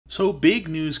So big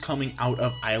news coming out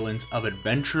of Islands of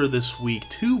Adventure this week.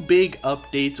 Two big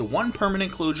updates, one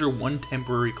permanent closure, one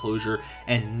temporary closure,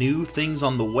 and new things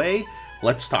on the way.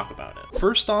 Let's talk about it.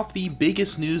 First off, the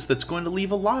biggest news that's going to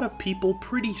leave a lot of people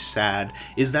pretty sad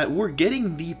is that we're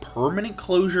getting the permanent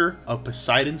closure of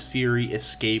Poseidon's Fury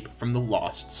Escape from the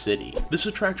Lost City. This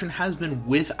attraction has been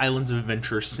with Islands of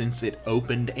Adventure since it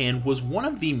opened and was one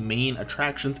of the main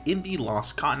attractions in the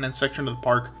Lost Continent section of the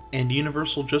park. And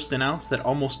Universal just announced that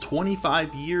almost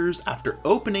 25 years after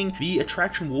opening, the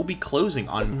attraction will be closing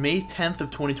on May 10th of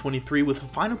 2023 with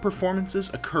final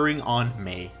performances occurring on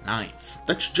May 9th.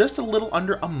 That's just a little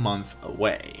under a month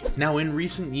away. Now, in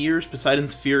recent years,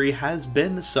 Poseidon's Fury has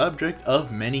been the subject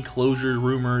of many closure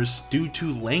rumors due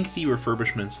to lengthy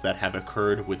refurbishments that have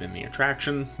occurred within the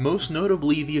attraction. Most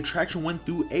notably, the attraction went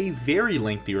through a very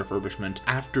lengthy refurbishment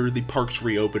after the parks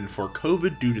reopened for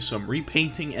COVID due to some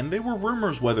repainting, and there were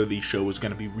rumors whether the show was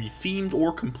going to be rethemed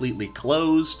or completely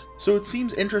closed. So it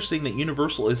seems interesting that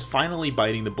Universal is finally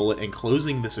biting the bullet and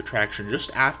closing this attraction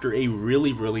just after a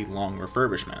really long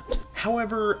refurbishment.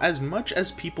 However, as much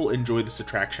as people enjoy this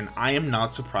attraction, I am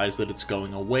not surprised that it's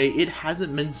going away. It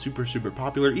hasn't been super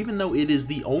popular, even though it is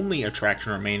the only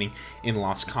attraction remaining in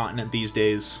Lost Continent these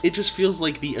days. It just feels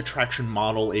like the attraction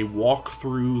model, a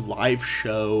walkthrough live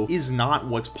show, is not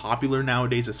what's popular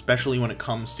nowadays, especially when it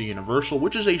comes to Universal,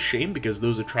 which is a shame because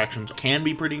those attractions can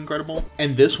be pretty incredible.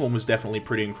 And this one was definitely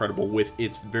pretty incredible with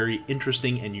its very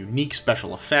interesting and unique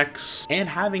special effects, and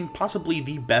having possibly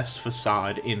the best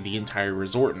facade in the entire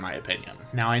resort in my opinion.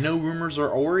 Now, I know rumors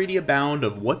are already abound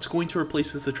of what's going to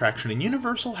replace this attraction, and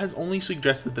Universal has only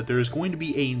suggested that there is going to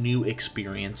be a new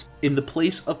experience in the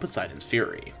place of Poseidon's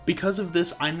Fury. Because of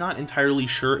this, I'm not entirely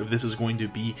sure if this is going to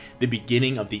be the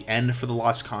beginning of the end for the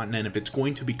Lost Continent, if it's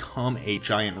going to become a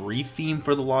giant re-theme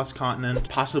for the Lost Continent,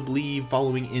 possibly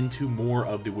following into more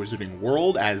of the Wizarding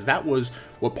World, as that was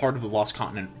what part of the Lost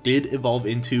Continent did evolve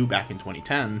into back in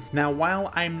 2010. Now,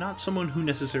 while I'm not someone who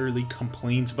necessarily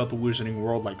complains about the Wizarding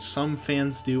World like some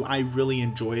fans do, I really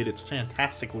enjoy it. It's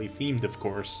fantastically themed, of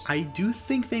course. I do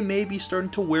think they may be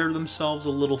starting to wear themselves a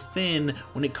little thin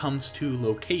when it comes to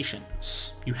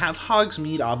locations. You have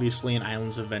Hogsmeade, obviously, in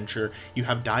Islands of Adventure, you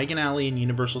have Diagon Alley in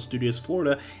Universal Studios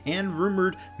Florida, and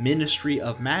rumored Ministry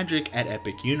of Magic at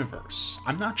Epic Universe.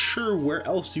 I'm not sure where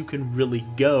else you can really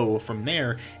go from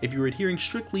there if you're adhering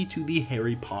strictly to the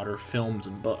Harry Potter films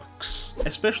and books,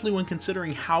 especially when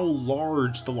considering how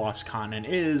large the Lost Continent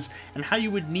is and how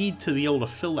you would need to be able to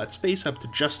fill that space up to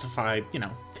justify, you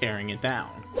know, tearing it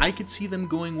down. I could see them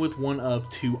going with one of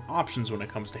two options when it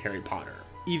comes to Harry Potter.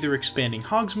 Either expanding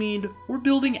Hogsmeade or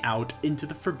building out into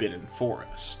the Forbidden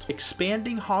Forest.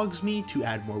 Expanding Hogsmeade to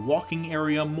add more walking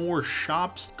area, more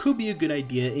shops, could be a good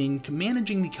idea in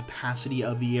managing the capacity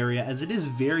of the area, as it is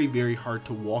very hard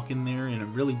to walk in there in a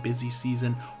really busy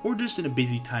season or just in a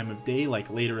busy time of day, like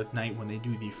later at night when they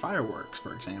do the fireworks,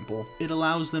 for example. It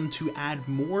allows them to add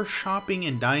more shopping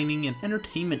and dining and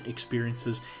entertainment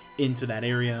experiences into that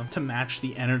area to match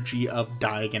the energy of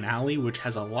Diagon Alley, which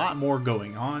has a lot more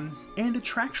going on. And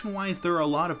attraction-wise, there are a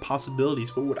lot of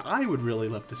possibilities, but what I would really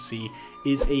love to see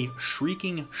is a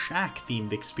Shrieking Shack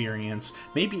themed experience,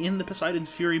 maybe in the Poseidon's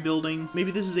Fury building. Maybe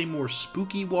this is a more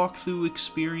spooky walkthrough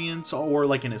experience, or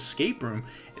like an escape room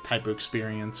type of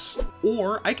experience.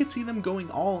 Or I could see them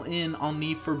going all in on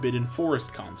the Forbidden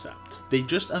Forest concept. They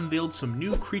just unveiled some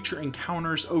new creature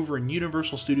encounters over in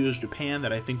Universal Studios Japan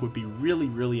that I think would be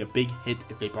really a big hit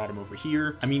if they brought them over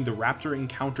here. I mean, the raptor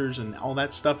encounters and all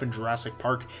that stuff in Jurassic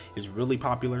Park is really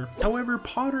popular. However,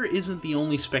 Potter isn't the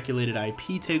only speculated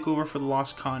IP takeover for the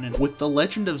Lost Continent, with The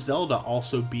Legend of Zelda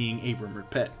also being a rumored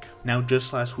pick. Now,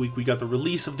 just last week we got the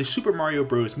release of the Super Mario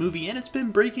Bros. Movie, and it's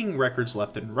been breaking records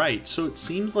left and right, so it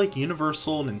seems like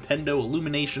Universal, Nintendo,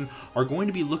 Illumination are going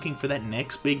to be looking for that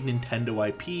next big Nintendo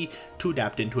IP to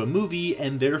adapt into a movie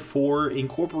and therefore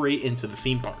incorporate into the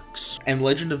theme parks. And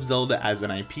Legend of Zelda as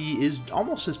an IP is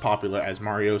almost as popular as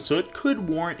Mario, so it could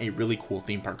warrant a really cool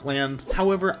theme park land.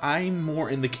 However, I'm more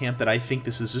in the camp that I think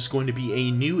this is just going to be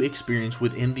a new experience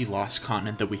within the Lost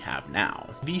Continent that we have now.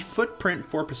 The footprint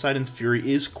for Poseidon's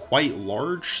Fury is quite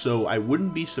large, so I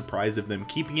wouldn't be surprised if them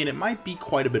keeping it. It might be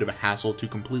quite a bit of a hassle to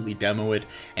completely demo it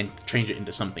and change it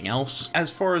into something else.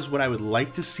 As far as what I would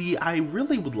like to see, I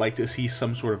really would like to see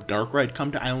some sort of dark ride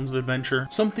come to Islands of Adventure.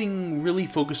 Something really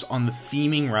focused on the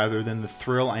theming rather than the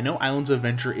thrill. I know Islands of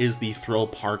Adventure is the thrill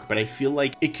park, but I feel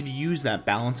like it could use that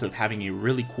balance of having a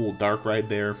really cool dark ride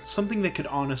there. Something that could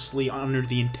honestly honor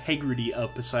the integrity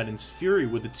of Poseidon's Fury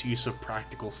with its use of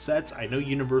practical sets. I know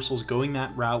Universal's going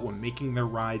that route when making their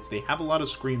rides. They have a lot of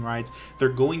screen rides. They're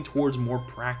going towards more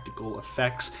practical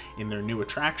effects in their new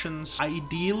attractions. I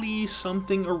ideally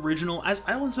something original, as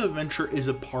Islands of Adventure is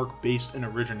a park based in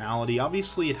originality.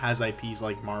 Obviously it has IPs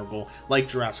like Marvel, like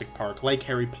Jurassic Park, like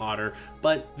Harry Potter,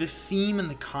 but the theme and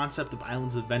the concept of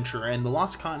Islands of Adventure, and the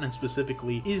Lost Continent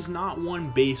specifically, is not one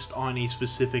based on a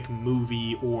specific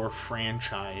movie or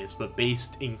franchise, but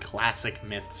based in classic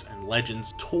myths and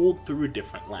legends told through a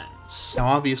different lens. Now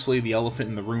obviously the elephant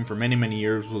in the room for many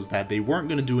years was that they weren't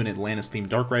going to do an Atlantis themed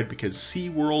dark ride because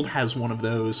SeaWorld has one of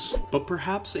those, but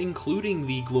perhaps including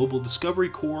the Global Discovery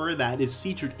Core that is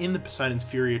featured in the Poseidon's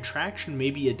Fury attraction,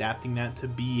 maybe adapting that to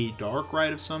be a dark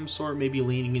ride of some sort, maybe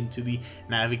leaning into the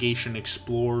navigation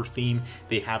explorer theme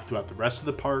they have throughout the rest of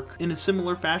the park, in a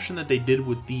similar fashion that they did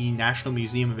with the National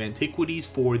Museum of Antiquities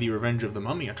for the Revenge of the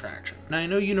Mummy attraction. Now I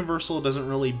know Universal doesn't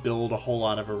really build a whole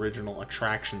lot of original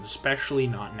attractions, especially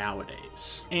not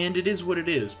nowadays, and it is what it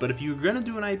is, but if you're gonna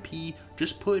do an IP,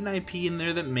 just put an IP in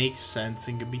there that makes sense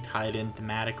and can be tied in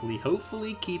thematically,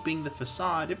 hopefully keeping the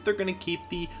facade if they're going to keep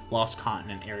the Lost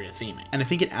Continent area theming. And I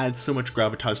think it adds so much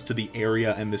gravitas to the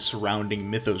area and the surrounding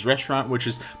Mythos restaurant, which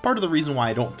is part of the reason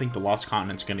why I don't think the Lost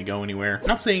Continent's going to go anywhere. I'm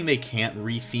not saying they can't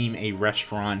retheme a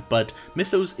restaurant, but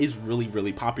Mythos is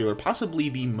really popular, possibly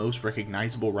the most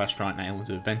recognizable restaurant in Islands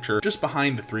of Adventure, just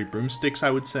behind the Three Broomsticks, I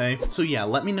would say. So yeah,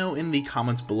 let me know in the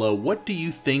comments below, what do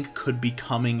you think could be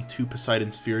coming to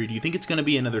Poseidon's Fury? Do you think it's going to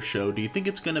be another show? Do you think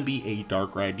it's going to be a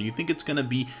dark ride? Do you think it's going to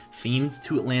be themed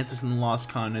to Atlantis and the Lost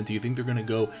Continent? Do you think they're going to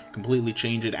go completely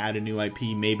change it, add a new IP,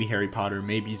 maybe Harry Potter,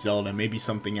 maybe Zelda, maybe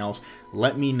something else?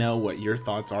 Let me know what your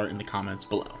thoughts are in the comments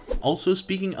below. Also,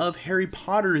 speaking of Harry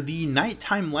Potter, the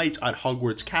nighttime lights at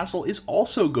Hogwarts Castle is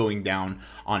also going down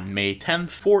on May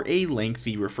 10th for a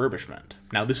lengthy refurbishment.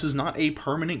 Now, this is not a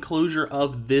permanent closure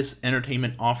of this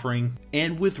entertainment offering,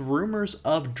 and with rumors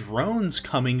of drones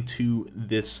coming to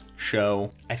this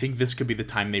show, I think this could be the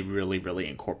time they really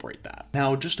incorporate that.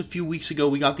 Now, just a few weeks ago,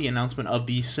 we got the announcement of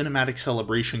the Cinematic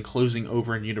Celebration closing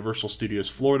over in Universal Studios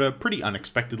Florida, pretty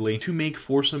unexpectedly, to make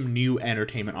for some new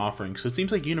entertainment offerings. So it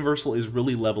seems like Universal is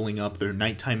really leveling up their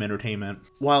nighttime entertainment.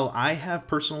 While I have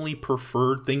personally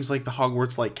preferred things like the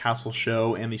Hogwarts Light Castle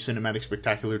show and the Cinematic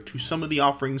Spectacular to some of the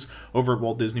offerings over at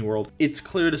Walt Disney World, it's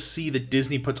clear to see that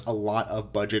Disney puts a lot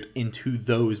of budget into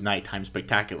those nighttime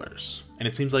spectaculars. And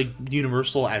it seems like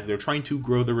Universal, as they're trying to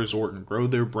grow the resort and grow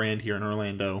their brand here in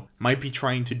Orlando, might be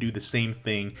trying to do the same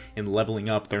thing in leveling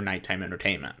up their nighttime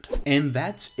entertainment. And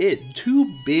that's it.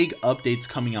 2 big updates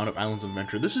coming out of Islands of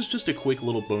Adventure. This is just a quick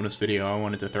little bonus video I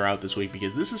wanted to throw out this week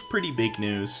because this is pretty big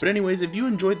news. But anyways, if you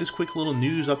enjoyed this quick little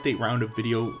news update roundup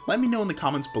video, let me know in the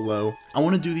comments below. I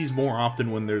want to do these more often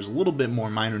when there's a little bit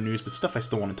more minor news, but stuff I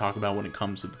still want to talk about when it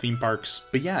comes to the theme parks.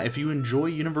 But yeah, if you enjoy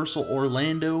Universal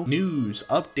Orlando news,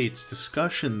 updates, discussions,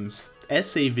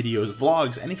 essay videos,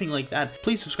 vlogs, anything like that,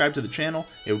 please subscribe to the channel.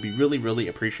 It would be really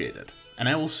appreciated. And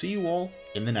I will see you all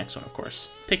in the next one, of course.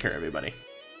 Take care, everybody.